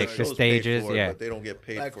 so, like, The the show's paid stages, for it, yeah. but they don't get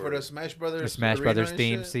paid like for for the it. Smash Brothers, The Smash arena Brothers and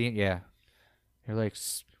theme shit? scene. Yeah. They're like,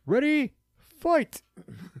 ready, fight.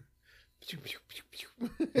 Pew, pew, pew,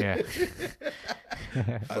 pew. Yeah.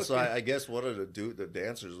 So I guess one of the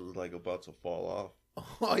dancers was like about to fall off.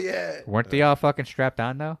 Oh yeah. Weren't they all fucking strapped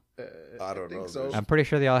on though? I don't think know. so. I'm pretty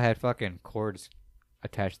sure they all had fucking cords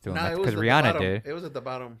attached to them. Nah, it was Because at the Rihanna bottom. did. It was at the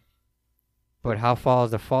bottom. But how far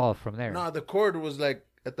is the fall from there? No, the cord was like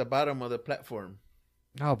at the bottom of the platform.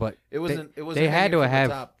 No, but It wasn't. It wasn't. they had hanging to from the have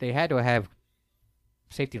top. they had to have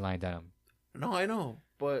safety lines on them. No, I know,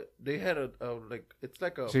 but they had a like. It's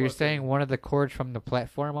like a. So you're fucking- saying one of the cords from the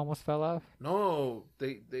platform almost fell off? No,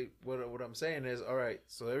 they. What I'm saying is, all right.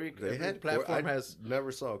 So every platform has.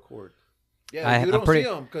 Never saw a cord. Yeah, you I'm don't pretty- see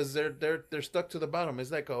them because they're stuck to the bottom.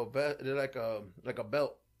 It's like they're like a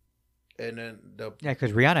belt, and then the Yeah,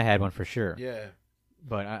 because Rihanna had one for sure. yeah.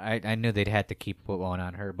 But I knew they'd had to keep one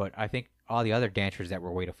on her. But I think all the other dancers that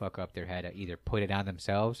were way to fuck up there had to either put it on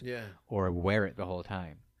themselves Yeah. or wear it the whole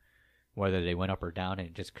time. Whether they went up or down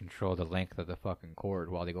and just control the length of the fucking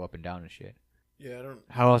cord while they go up and down and shit. Yeah, I don't.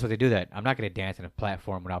 How else would they do that? I'm not gonna dance on a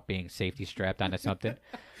platform without being safety strapped onto something.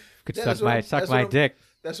 Could Yeah, suck that's what I'm- suck that's my what I'm- dick.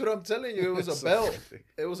 That's what I'm telling you. It was a So belt. funny.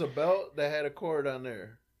 It was a belt that had a cord on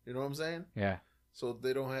there. You know what I'm saying? Yeah. So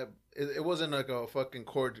they don't have. It wasn't like a fucking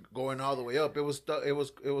cord going all the way up. It was it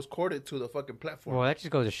was corded to the fucking platform. Well, that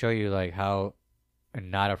just goes to show you like how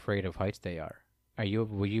not afraid of heights they are.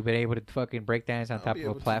 Will you been able to fucking break dance on I'll top be of a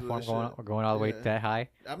able to do platform that going all the way Yeah. that high?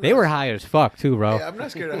 I'm They not- were high as fuck too, bro. Yeah, I'm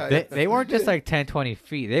not scared of heights. They weren't just like 10, 20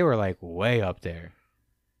 feet. They were like way up there.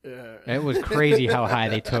 Yeah. It was crazy how high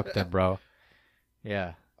they took them, bro.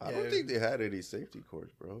 Yeah. I don't Yeah. think they had any safety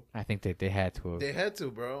cords, bro. I think that they had to. They had to,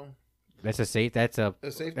 bro. That's a safety that's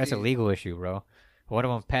a legal issue, bro. One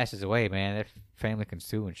of them passes away, man. Their family can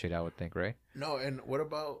sue and shit, I would think, right? No, and what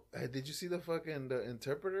about? Did you see the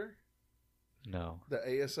interpreter? No. The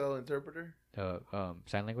ASL interpreter? The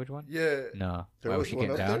sign language one? Yeah. No. There Why was was she one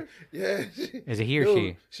getting up down? there. Yeah. Is it he or Yo,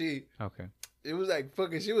 she? She. Okay. It was like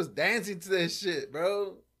fucking. She was dancing to that shit,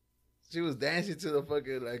 bro. She was dancing to the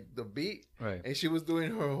fucking like the beat, Right. and she was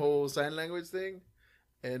doing her whole sign language thing,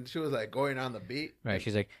 and she was like going on the beat. Right.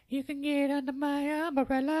 She's like, you can get under my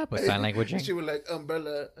umbrella. But sign language. She was like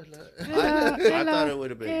umbrella. I thought it would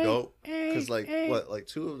have been Hey, dope hey, because like hey. like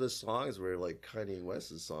two of the songs were like Kanye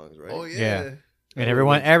West's songs, right? Oh Yeah. yeah. And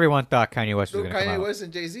everyone thought Kanye West was Those going to come Kanye out. West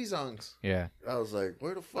and Jay-Z songs. Yeah. I was like,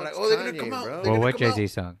 where the fuck? Like, Kanye, oh, they're gonna come out. bro? They're Well, gonna what come out. Jay-Z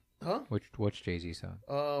song? Huh? Which Jay-Z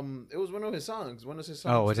song? It was one of his songs. One of his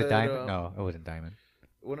songs. Oh, was it that, Diamond? No, it wasn't Diamond.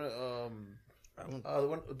 One of I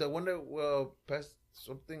don't- the one that passed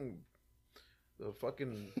something. The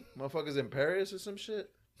fucking motherfuckers in Paris or some shit.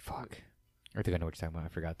 Fuck. I think I know what you're talking about.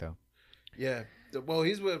 I forgot though. Yeah. Well,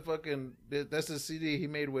 he's with fucking. That's the CD he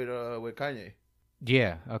made with Kanye.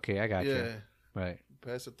 Yeah. Okay, I got Yeah. you. Right.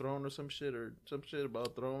 Pass the Throne or some shit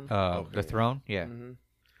about Throne. The Okay. Throne. Yeah. Mhm.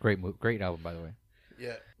 Great album, by the way.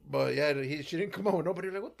 Yeah. But yeah, she didn't come out with nobody.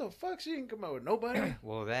 Like, what the fuck? She didn't come out with nobody.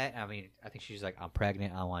 Well, I think she's like, I'm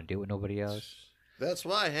pregnant. I don't want to do it with nobody else. That's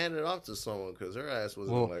why I handed it off to someone because her ass was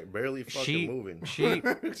Well, like barely fucking she- moving. She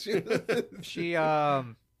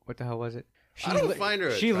what the hell was it? She I don't li- find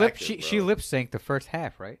her she lip attractive, she bro. lip synced the first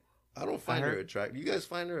half, right? I don't find I her heard- attractive. You guys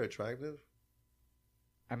find her attractive?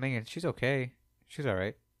 I mean, she's okay. She's all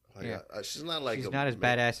right. Like, Yeah. she's not like She's a, not as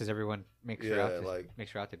badass as everyone makes her out Yeah, to like-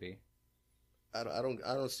 makes her out to be. I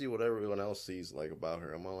don't see what everyone else sees like about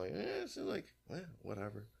her. I'm all like, she's like,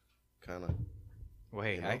 whatever, kind of. Well,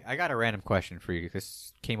 hey, You know? I got a random question for you.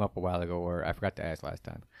 This came up a while ago, or I forgot to ask last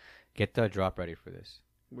time. Get the drop ready for this.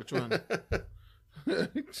 Which one?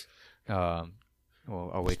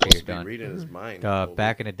 Well, I'll wait till Supposed you're to be done. reading his mind. The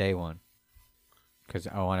back in the day one, because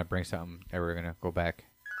I want to bring something that we're gonna go back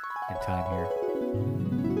in time here.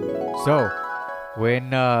 So,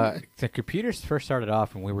 when the computers first started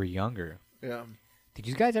off when we were younger, Yeah. did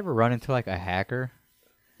you guys ever run into like a hacker,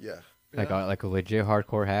 Yeah. like Yeah. a legit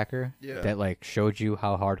hardcore hacker Yeah. that like showed you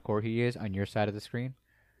how hardcore he is on your side of the screen?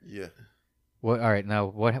 Yeah. What? All right, now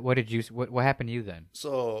what did you what happened to you then?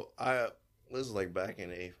 So this is like back in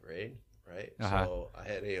 8th grade, right? Uh-huh. So I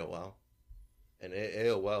had AOL, and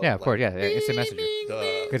AOL. Yeah, of like, course, yeah, instant messenger.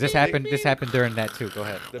 the- Because this happened during that too. Go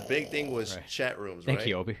ahead. The big thing was Right. chat rooms, Thank right?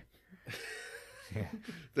 you, Obi.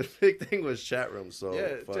 The big thing was chat rooms. So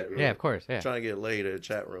Yeah, fuck, chat we Yeah, were of course. Yeah. trying to get laid at a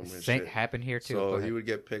chat room and Same shit. happened here too. Go So ahead. he would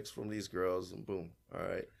get pics from these girls and boom. All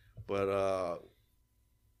right. But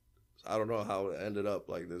I don't know how it ended up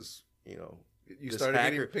like this, You This started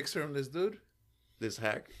hacker- getting pics from this dude? this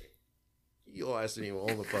hack. Yo, I didn't even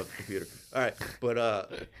own the fucking computer. All right.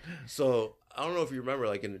 But so I don't know if you remember,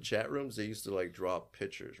 like in the chat rooms, they used to like draw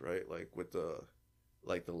pictures, right? Like with the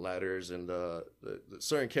letters and the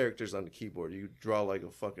certain characters on the keyboard. You draw like a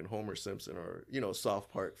fucking Homer Simpson or, South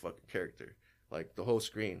Park fucking character, like the whole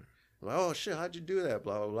screen. I'm like, oh shit, how'd you do that?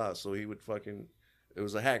 Blah, blah, blah. So he would it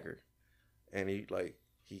was a hacker. And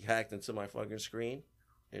he hacked into my fucking screen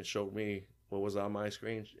and showed me what was on my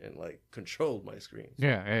screen and like controlled my screen.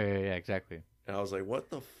 Yeah, exactly. And I was like, what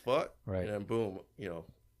the fuck? Right. And then boom,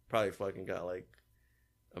 probably fucking got like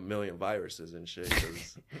a million viruses and shit.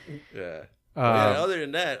 'Cause, yeah. But yeah. Other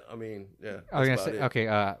than that, I mean, yeah. I was gonna that's say, about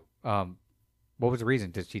it. okay. What was the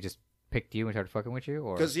reason? Did she just pick you and started fucking with you,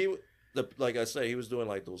 or? Because like I say, he was doing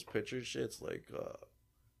like those picture shits, like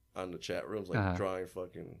on the chat rooms, like Uh-huh. drawing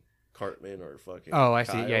fucking Cartman or fucking. Oh, I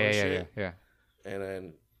see. Kyle Yeah, and yeah, shit. yeah. And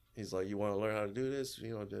then he's like, "You want to learn how to do this?"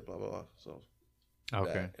 Blah blah blah. So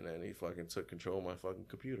Okay. that. And then he fucking took control of my fucking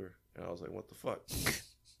computer, and I was like, "What the fuck?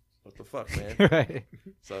 What the fuck, man?" Right.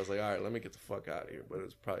 So I was like, "All right, let me get the fuck out of here." But it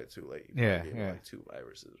was probably too late. He Yeah, probably gave me, yeah. like 2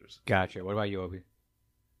 viruses or something. Gotcha. What about you, Obi?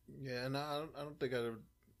 Yeah, no, I don't think I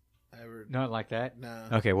ever. Not like that.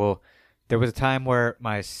 Nah. Okay. Well, there was a time where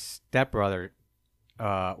my stepbrother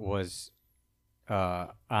was on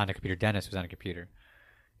a computer. Dennis was on a computer,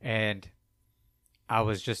 and I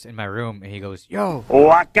was just in my room, and he goes, "Yo,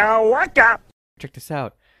 Waka waka. check this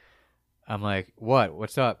out." I'm like, "What?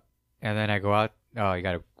 What's up?" And then I go out. Oh, you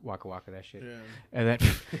gotta waka that shit. Yeah. And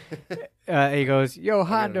then he goes, "Yo, got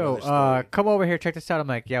Hondo, another story. come over here, check this out." I'm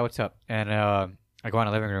like, "Yeah, what's up?" And I go in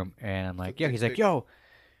the living room, and I'm like, "Yeah." He's like, "Yo,"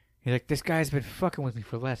 he's like, "This guy's been fucking with me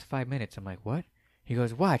for the last 5 minutes." I'm like, "What?" He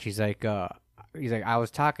goes, "Watch." He's like, "I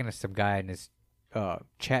was talking to some guy in this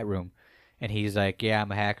chat room, and he's like, 'Yeah,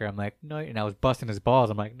 I'm a hacker.'" I'm like, "No," and I was busting his balls.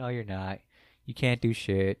 I'm like, "No, you're not. You can't do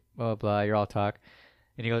shit. Blah blah. You're all talk."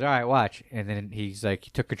 And he goes, "All right, watch." And then he's like,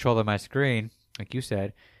 he took control of my screen, like you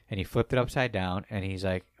said, and he flipped it upside down. And he's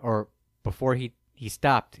like, or before he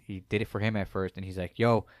stopped, he did it for him at first, and he's like,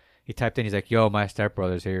 "Yo," he typed in, he's like, "Yo, my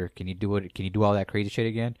stepbrother's here. Can you do it? Can you do all that crazy shit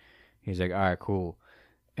again?" He's like, "All right, cool."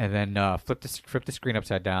 And then flip the screen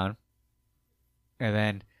upside down, and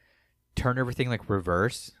then turn everything like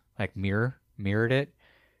reverse, like mirrored it,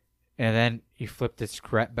 and then he flipped the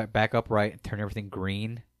scrap back upright and turned everything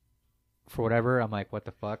green for whatever. I'm like, what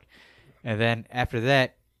the fuck? And then after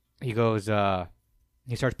that, he goes,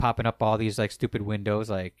 he starts popping up all these like stupid windows,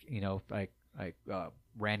 like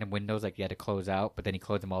random windows, like you had to close out, but then he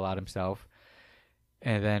closed them all out himself.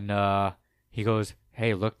 And then he goes,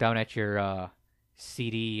 "Hey, look down at your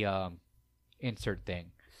CD insert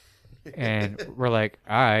thing." And we're like,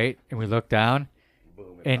 "All right." And we look down,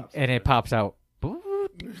 Boom, and it pops out. Boot,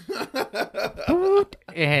 boot,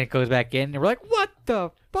 and it goes back in, and we're like, "What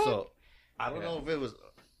the fuck?" So I don't know if it was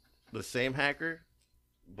the same hacker,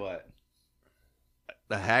 but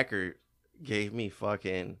the hacker gave me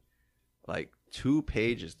fucking like 2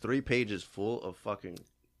 pages, 3 pages full of fucking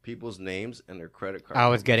people's names and their credit card. I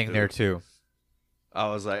was numbers, getting dude. there too. I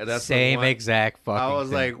was like, that's the Same one- exact fucking I was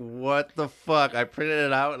thing. like, what the fuck? I printed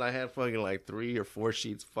it out and I had fucking like 3 or 4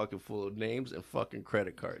 sheets fucking full of names and fucking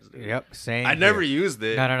credit cards. Dude. Yep, same. I never here. used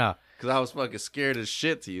it. No. Because I was fucking scared as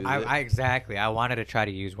shit to use it. I exactly. I wanted to try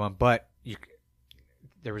to use one, but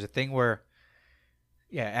there was a thing where,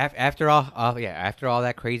 after all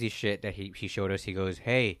that crazy shit that he showed us, he goes,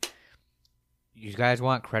 "Hey, you guys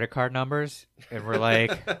want credit card numbers?" And we're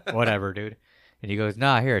like, "Whatever, dude." And he goes,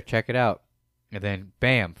 "Nah, here, check it out." And then,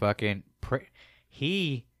 bam, fucking,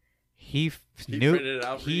 he knew printed it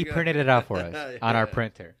out for he you guys? printed it out for us on our Yeah.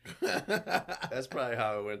 printer. That's probably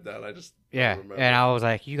how it went down. I just Yeah, don't remember. and I was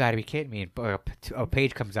like, "You got to be kidding me!" And a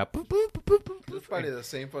page comes up, boop, boop, boop, boop, boop, It's probably the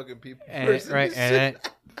same fucking people. and, person right, shit.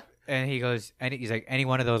 and he goes, and he's like, any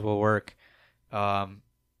one of those will work,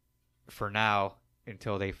 for now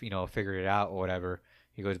until they figure it out or whatever.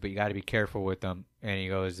 He goes, but you got to be careful with them. And he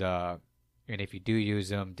goes, and if you do use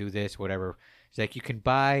them, do this, whatever. He's like, you can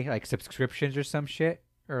buy like subscriptions or some shit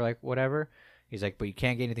or like whatever. He's like, but you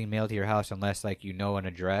can't get anything mailed to your house unless like an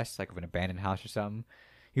address, like of an abandoned house or something.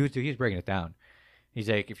 He was breaking it down. He's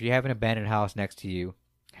like, if you have an abandoned house next to you,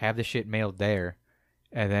 have the shit mailed there,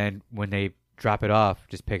 and then when they drop it off,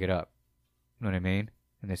 just pick it up. You know what I mean?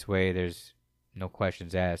 And this way, there's no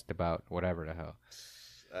questions asked about whatever the hell.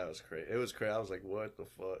 That was crazy. It was crazy. I was like, what the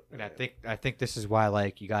fuck? And man? I think this is why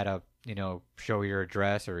like you gotta show your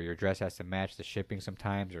address, or your address has to match the shipping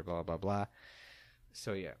sometimes, or blah blah blah.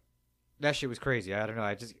 So yeah, that shit was crazy. I don't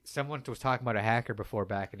know. Someone was talking about a hacker before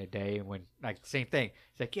back in the day, and when like the same thing.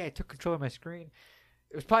 It's like, yeah, I took control of my screen.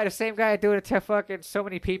 It was probably the same guy doing it to fucking so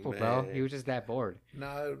many people, bro. Man. He was just that bored.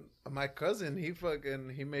 Nah, my cousin,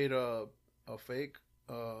 he made a fake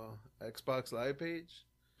Xbox Live page.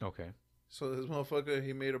 Okay. So this motherfucker,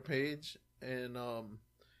 he made a page and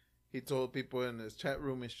he told people in his chat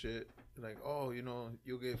room and shit, like, oh,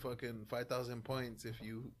 you'll get fucking 5,000 points if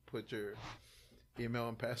you put your email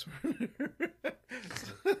and password.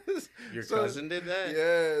 Your So- cousin did that?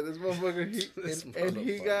 Yeah, this motherfucker, This and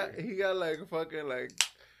he motherfucker. got like fucking like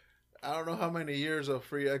I don't know how many years of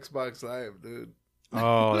free Xbox Live, dude.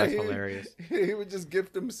 Oh, that's Like, hilarious. He would just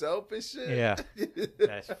gift himself and shit. Yeah.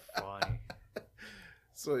 That's funny.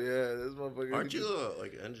 So yeah, this motherfucker. Aren't you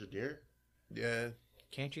like an engineer? Yeah,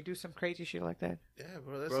 Can't you do some crazy shit like that? yeah,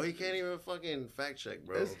 bro. That's, Bro, he can't even fucking fact check,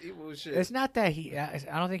 bro. That's evil shit. It's not that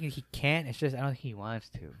I don't think he can't. It's just I don't think he wants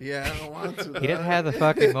to. Yeah, I don't want to. He doesn't have the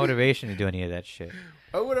fucking motivation to do any of that shit.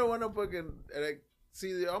 I wouldn't want to fucking like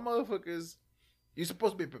see all motherfuckers. You're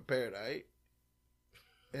supposed to be prepared, right?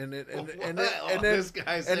 And then This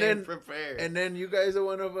guy's and saying then- prepared. and then you guys don't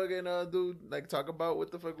want to fucking do like talk about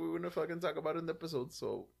what the fuck we want to fucking talk about in the episode.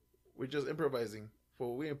 So we're just improvising.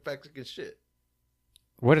 For we in fact checking shit.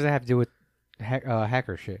 What does that have to do with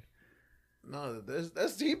hacker shit? No,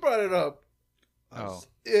 that's he brought it up. Oh,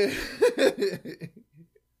 Yeah.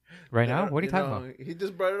 right now? What are you talking about? He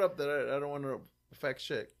just brought it up that I don't want to fact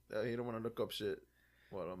check. He don't want to look up shit.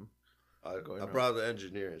 Well, going I on. brought the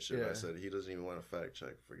engineer and shit. Yeah. I said he doesn't even want to fact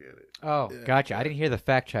check. Forget it. Oh, Yeah. gotcha. I didn't hear the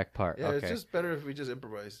fact check part. Yeah, Okay. it's just better if we just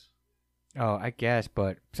improvise. Oh, I guess,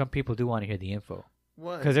 but some people do want to hear the info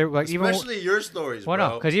What? because they're like even. Especially your stories, Well, bro.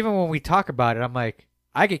 no, because even when we talk about it, I'm like,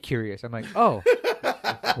 I get curious. I'm like, oh,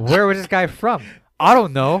 where was this guy from? I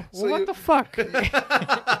don't know. So Well, what you- the fuck?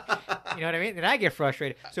 You know what I mean? And I get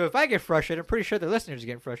frustrated. So if I get frustrated, I'm pretty sure the listeners are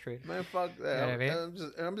getting frustrated. Man, fuck that. know what I mean? I'm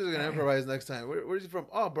just gonna improvise next time. Where's he from?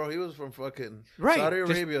 Oh, bro, he was from fucking Right. Saudi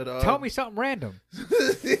just Arabia, dog. Tell me something random.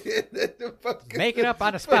 The fucking- Make it up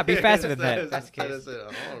on the spot. Be faster than that. That's the I case. said,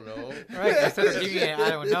 I don't know. Right. Instead of giving it, I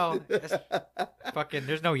don't know. Fucking,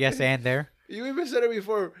 there's no yes and there. You even said it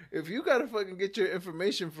before. If you gotta fucking get your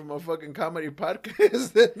information from a fucking comedy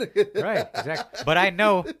podcast, then Right. Exactly. But I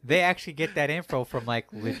know they actually get that info from like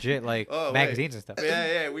legit like Oh, wait. magazines and stuff.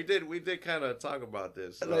 Yeah, we did kind of talk about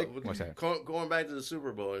this. Like- What's that? Going back to the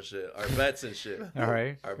Super Bowl and shit, our bets and shit. All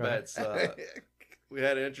right. Our Go ahead. bets. We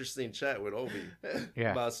had an interesting chat with Obi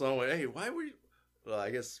Yeah. about someone. Hey, why were you? Well, I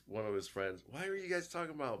guess one of his friends. Why were you guys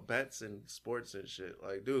talking about bets and sports and shit?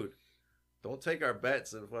 Like, dude, don't take our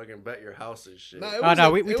bets and fucking bet your house and shit. Nah, it Oh, was no,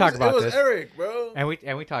 like- we it talked was- about It was this. Eric, bro.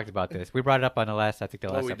 And we talked about this. We brought it up on the last we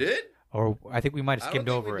episode. did. Or I think we might have I don't skimmed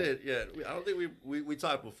think over we it. did. Yeah, I don't think we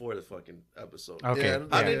talked before the fucking episode. Okay. Yeah, I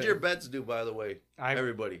don't How think- did your bets do, by the way? I-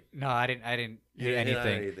 Everybody. No, I didn't You do didn't hit on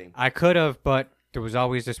anything. anything. I could have, but there was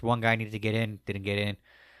always this one guy needed to get in, didn't get in.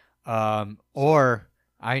 Or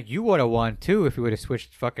you would have won too if you would have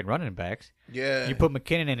switched fucking running backs. Yeah. You put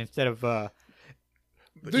McKinnon in instead of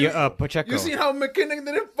Dude, Pacheco. You see how McKinnon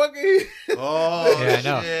didn't fucking Oh, Yeah, I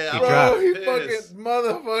know. shit. He I bro? dropped. was He pissed. fucking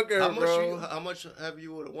motherfucker, How much? bro. How much have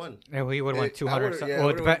you would have won? Yeah, well, he would have won I 200. would've- Some- yeah, I well,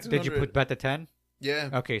 would've won did you 200. bet the 10? Yeah.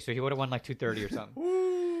 Okay, so he would have won like 230 or something.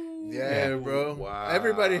 Yeah, bro. Wow.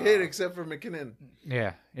 Everybody hit except for McKinnon.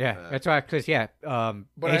 Yeah. That's right. Because But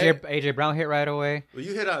AJ Brown hit right away. Well,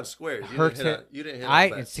 you hit on squares. Hurts You didn't hit on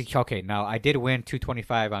bets. Okay, now I did win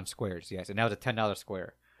 225 on squares. Yes, and that was a $10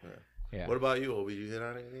 square. Yeah. What about you, Obi? You hit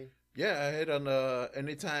on anything? Yeah, I hit on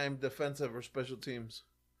anytime defensive or special teams.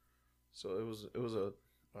 So it was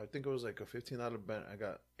I think it was like a $15 bet. I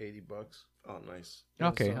got $80. Oh, nice.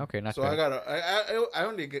 Okay, so, not so bad. I got I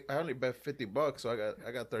only bet $50, so I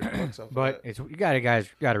got $30 off. But of that. it's you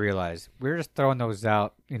gotta realize we're just throwing those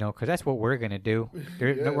out, because that's what we're gonna do.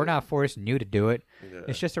 We're not forcing you to do it. Yeah.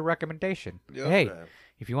 It's just a recommendation. Yeah. Hey, Yeah.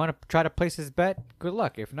 if you want to try to place this bet, good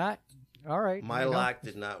luck. If not, all right. My lock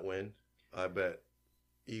did not win. I bet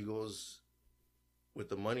Eagles with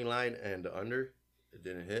the money line and the under. It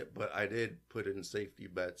didn't hit, but I did put in safety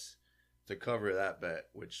bets to cover that bet,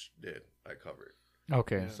 which did. I covered.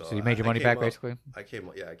 Okay, Yeah. so you made your money back basically. I came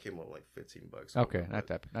up like $15. Okay,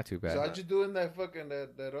 not too bad. So how'd you do in that fucking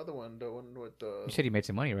that other one, the one with the You said you made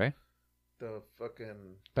some money, right? the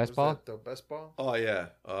fucking Best what was ball? that, the best ball. Oh yeah,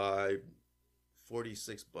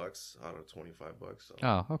 $46 out of $25. So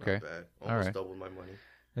Oh, okay. not bad. All Almost right. doubled my money.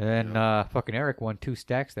 And fucking Eric won 2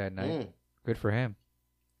 stacks that night. Mm. Good for him.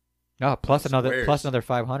 No, plus another Squares.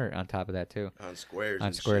 500 on top of that too. On squares. On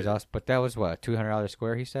and squares shit. also, but that was what $200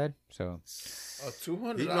 square he said. So A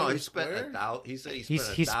 $200 No, he spent square? He said he he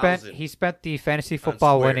spent spent he spent the fantasy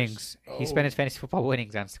football squares. winnings. He Oh. spent his fantasy football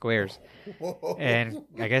winnings on squares, and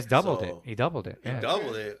I guess doubled it. So, He doubled it. He Yeah.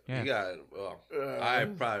 doubled it. Yeah. You got. Well, I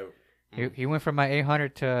probably. He went from my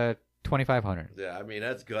 800 to 2,500. Yeah, I mean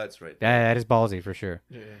that's guts right there. That is ballsy for sure.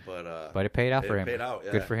 Yeah. But it paid out for It him. paid out,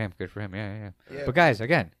 Good yeah. for him. Good for him. Yeah. Yeah. But guys,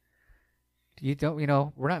 again, you don't.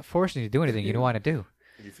 We're not forcing you to do anything you don't want to do.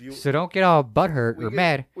 If you, So don't get all butthurt or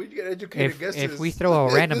mad We get educated if guesses. we throw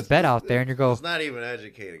a random bet out there and you go, it's not even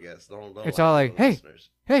educated, guess. Don't. It's lie all to like, the hey. listeners.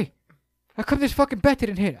 "Hey, how come this fucking bet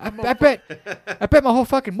didn't hit? I bet my whole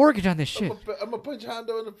fucking mortgage on this shit." I'm gonna punch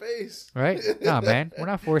Hondo in the face. Right? Nah, man, we're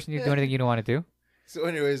not forcing you to do anything you don't want to do. So,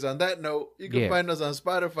 anyways, on that note, you can Yeah. find us on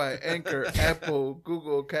Spotify, Anchor, Apple,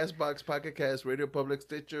 Google, Castbox, Pocket Cast, Radio Public,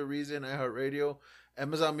 Stitcher, Reason, iHeartRadio,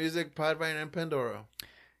 Amazon Music, Podvine, and Pandora.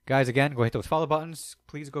 Guys, again, go hit those follow buttons.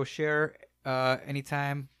 Please go share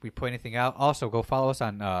anytime we put anything out. Also, go follow us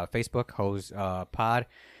on Facebook, Hose Pod,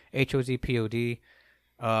 HOZPOD,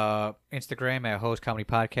 Instagram at Hose Comedy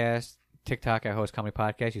Podcast, TikTok at Hose Comedy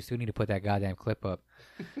Podcast. You still need to put that goddamn clip up.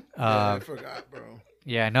 Yeah, I forgot, bro.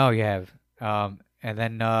 Yeah, I know you have. And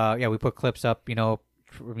then we put clips up,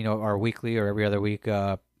 our weekly or every other week,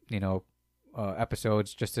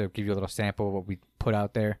 episodes just to give you a little sample of what we put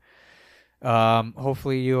out there.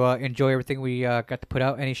 Hopefully you enjoy everything we got to put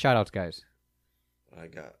out. Any shout outs, guys? I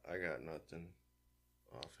got nothing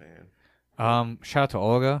offhand. Shout out to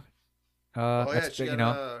Olga. yeah, That's she big,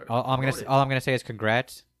 got, all I'm voted. gonna say is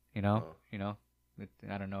congrats. I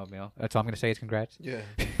don't know, that's all I'm gonna say is congrats. Yeah.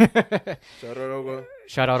 Shout out, Olga.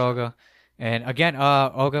 Shout out Olga, and again,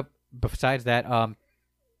 Olga. Besides that,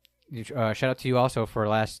 shout out to you also for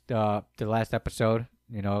the last episode.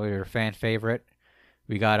 You're a fan favorite.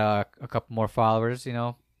 We got a couple more followers,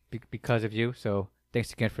 because of you. So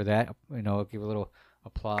thanks again for that. Give a little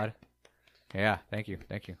applaud. Yeah, thank you.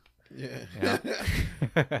 Yeah.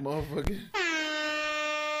 Motherfucker.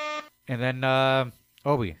 And then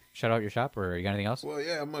Obi, shout out your shop, or you got anything else? Well,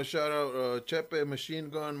 yeah, I'm gonna shout out Chepe Machine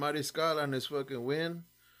Gun Mariscal on his fucking win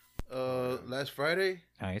last Friday.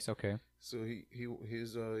 Nice, okay. So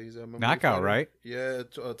he's a Knockout, fighter. right? Yeah,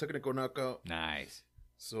 technical knockout. Nice.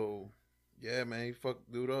 So yeah, man, he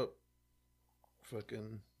fucked dude up.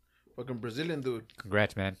 Fucking Brazilian dude.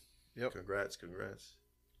 Congrats, man. Yep. Congrats.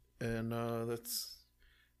 And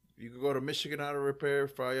you can go to Michigan Auto Repair,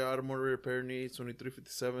 Fry Automotive Repair Needs,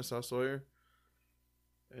 2357 South Sawyer.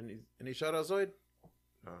 Any shout out, Zoid?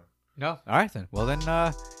 No? All right, then. Well, then,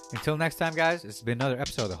 until next time, guys, this has been another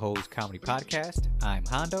episode of the Hose Comedy Podcast. I'm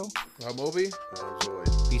Hondo. I'm Obi. Enjoy.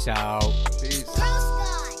 Peace out. Peace.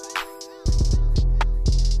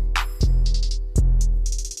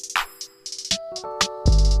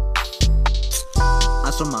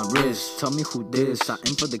 Ice on my wrist, tell me who this. I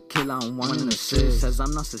aim for the kill, I don't want an assist. Says I'm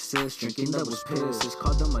narcissist, drinking doubles piss. It's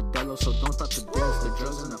called the Modelo, so don't stop to diss. The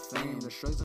drugs and the fame, the shrugs.